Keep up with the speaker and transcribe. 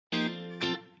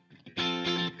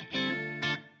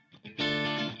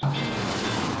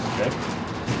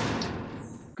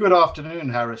Good afternoon,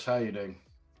 Harris. How are you doing?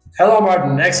 Hello,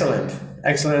 Martin. Excellent.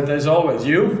 Excellent as always.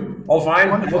 You? All fine?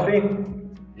 Wonderful. Healthy?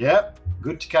 Yeah,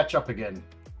 good to catch up again.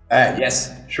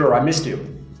 Yes, sure. I missed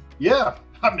you. Yeah,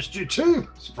 I missed you too,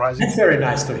 surprisingly. That's very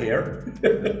nice to hear.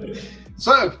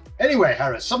 So, anyway,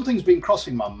 Harris, something's been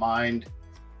crossing my mind.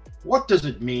 What does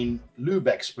it mean,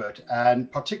 LUBExpert?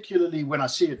 And particularly when I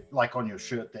see it like on your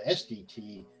shirt, the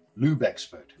SDT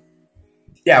LUBExpert.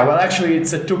 Yeah, well, actually,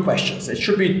 it's two questions. It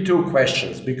should be two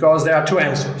questions because there are two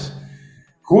answers.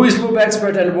 Who is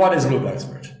LUBExpert and what is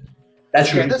LUBExpert? That's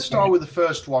okay, let's start with the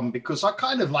first one because I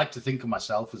kind of like to think of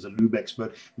myself as a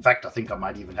LUBExpert. In fact, I think I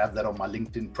might even have that on my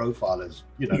LinkedIn profile as,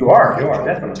 you are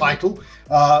definitely. Title.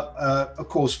 Of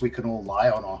course, we can all lie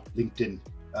on our LinkedIn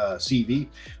CV,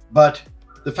 but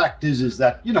the fact is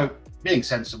that, being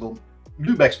sensible,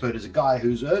 LUBExpert is a guy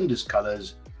who's earned his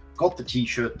colors, got the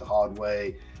T-shirt the hard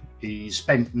way. He's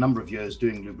spent a number of years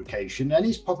doing lubrication, and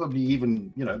he's probably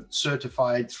even,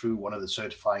 certified through one of the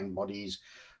certifying bodies.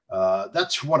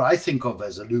 That's what I think of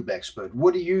as a LUBExpert.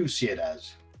 What do you see it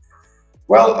as?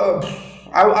 Well,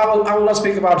 I will not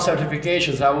speak about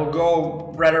certifications. I will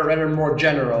go rather more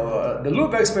general. The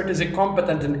LUBExpert is a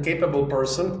competent and capable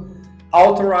person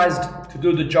authorized to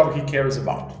do the job he cares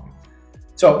about.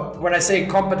 So when I say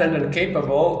competent and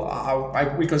capable,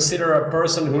 we consider a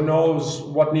person who knows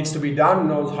what needs to be done,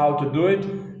 knows how to do it,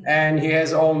 and he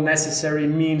has all necessary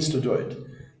means to do it.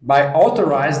 By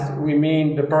authorized, we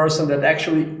mean the person that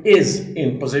actually is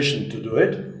in position to do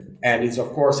it and is,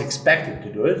 of course, expected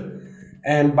to do it.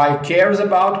 And by cares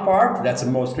about part, that's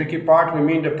the most tricky part, we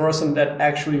mean the person that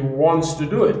actually wants to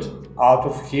do it out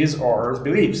of his or her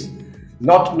beliefs,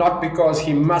 not because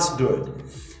he must do it.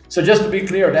 So just to be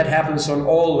clear, that happens on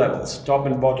all levels, top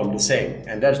and bottom, the same.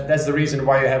 And that's the reason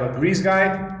why you have a grease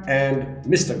guy and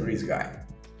Mr. Grease Guy.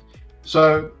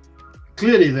 So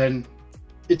clearly then,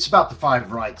 it's about the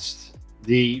 5 rights: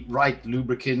 the right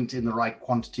lubricant in the right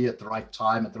quantity at the right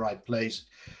time at the right place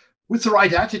with the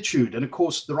right attitude. And of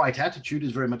course, the right attitude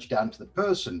is very much down to the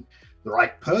person, the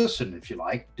right person, if you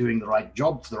like, doing the right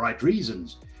job for the right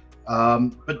reasons.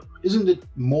 But isn't it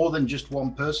more than just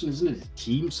one person? Isn't it a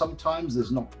team sometimes?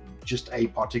 There's not just a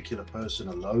particular person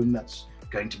alone that's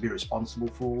going to be responsible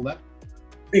for all that?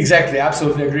 Exactly,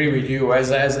 absolutely agree with you.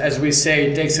 As we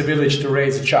say, it takes a village to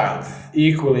raise a child.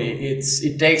 Equally,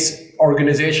 it takes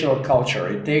organizational culture.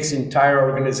 It takes entire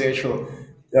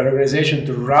organization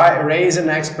to raise an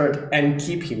expert and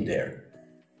keep him there.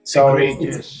 So Agreed,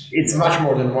 it's much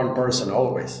more than one person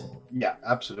always. Yeah,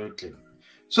 absolutely.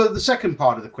 So the second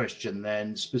part of the question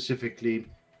then, specifically,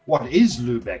 what is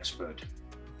LUBExpert?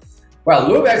 Well,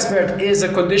 LUBExpert is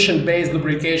a condition-based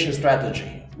lubrication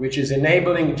strategy, which is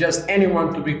enabling just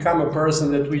anyone to become a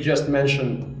person that we just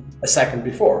mentioned a second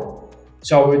before.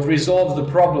 So it resolves the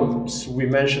problems we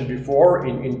mentioned before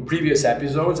in previous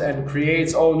episodes and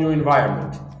creates all new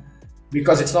environment.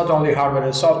 Because it's not only hardware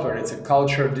and software, it's a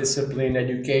culture, discipline,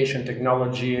 education,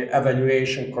 technology,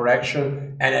 evaluation,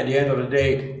 correction, and at the end of the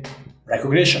day,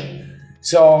 recognition.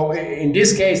 So in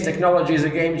this case, technology is a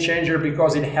game changer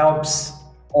because it helps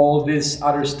all this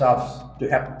other stuff to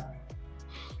happen.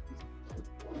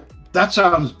 That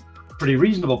sounds pretty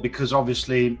reasonable because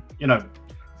obviously,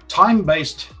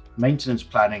 time-based maintenance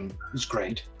planning is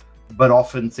great, but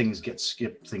often things get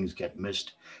skipped, things get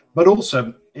missed. But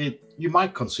also, you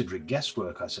might consider it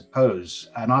guesswork, I suppose.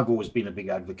 And I've always been a big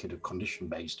advocate of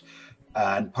condition-based,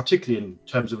 and particularly in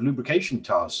terms of lubrication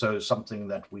tasks. So something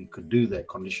that we could do there,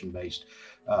 condition-based.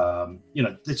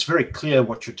 It's very clear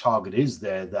what your target is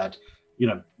there, that,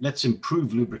 let's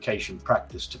improve lubrication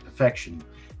practice to perfection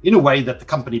in a way that the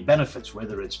company benefits,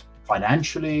 whether it's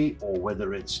financially or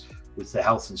whether it's with the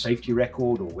health and safety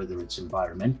record or whether it's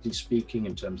environmentally speaking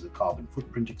in terms of the carbon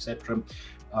footprint, etc.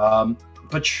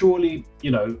 But surely,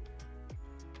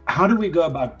 how do we go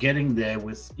about getting there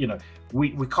with,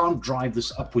 we can't drive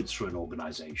this upwards through an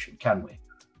organization, can we?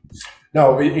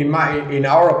 No, in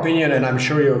our opinion, and I'm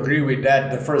sure you agree with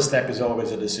that, the first step is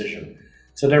always a decision.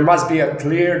 So there must be a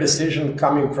clear decision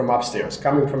coming from upstairs,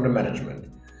 coming from the management.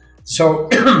 So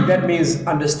that means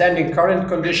understanding current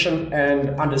condition and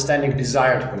understanding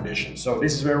desired condition. So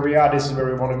this is where we are, this is where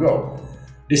we want to go.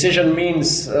 Decision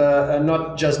means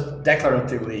not just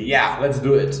declaratively, yeah, let's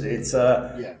do it. It's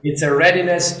a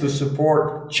readiness to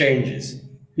support changes.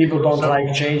 People don't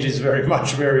like changes very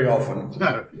much, very often.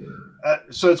 No.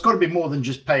 So it's got to be more than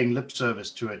just paying lip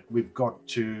service to it. We've got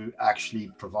to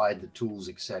actually provide the tools,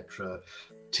 etc.,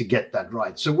 to get that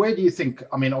right. So where do you think,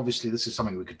 obviously this is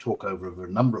something we could talk over a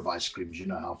number of ice creams, you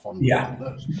know how fond we are of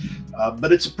those.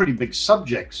 But it's a pretty big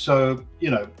subject. So,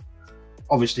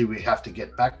 obviously we have to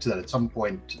get back to that at some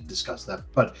point to discuss that.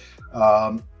 But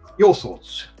your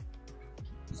thoughts,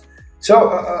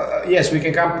 So yes, we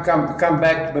can come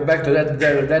back to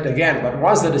that again. But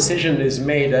once the decision is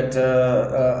made that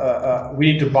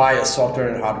we need to buy a software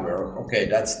and hardware, okay,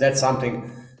 that's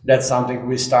something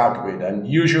we start with. And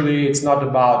usually it's not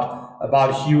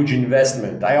about huge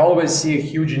investment. I always see a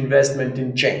huge investment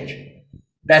in change.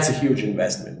 That's a huge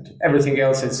investment. Everything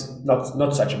else is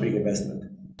not such a big investment.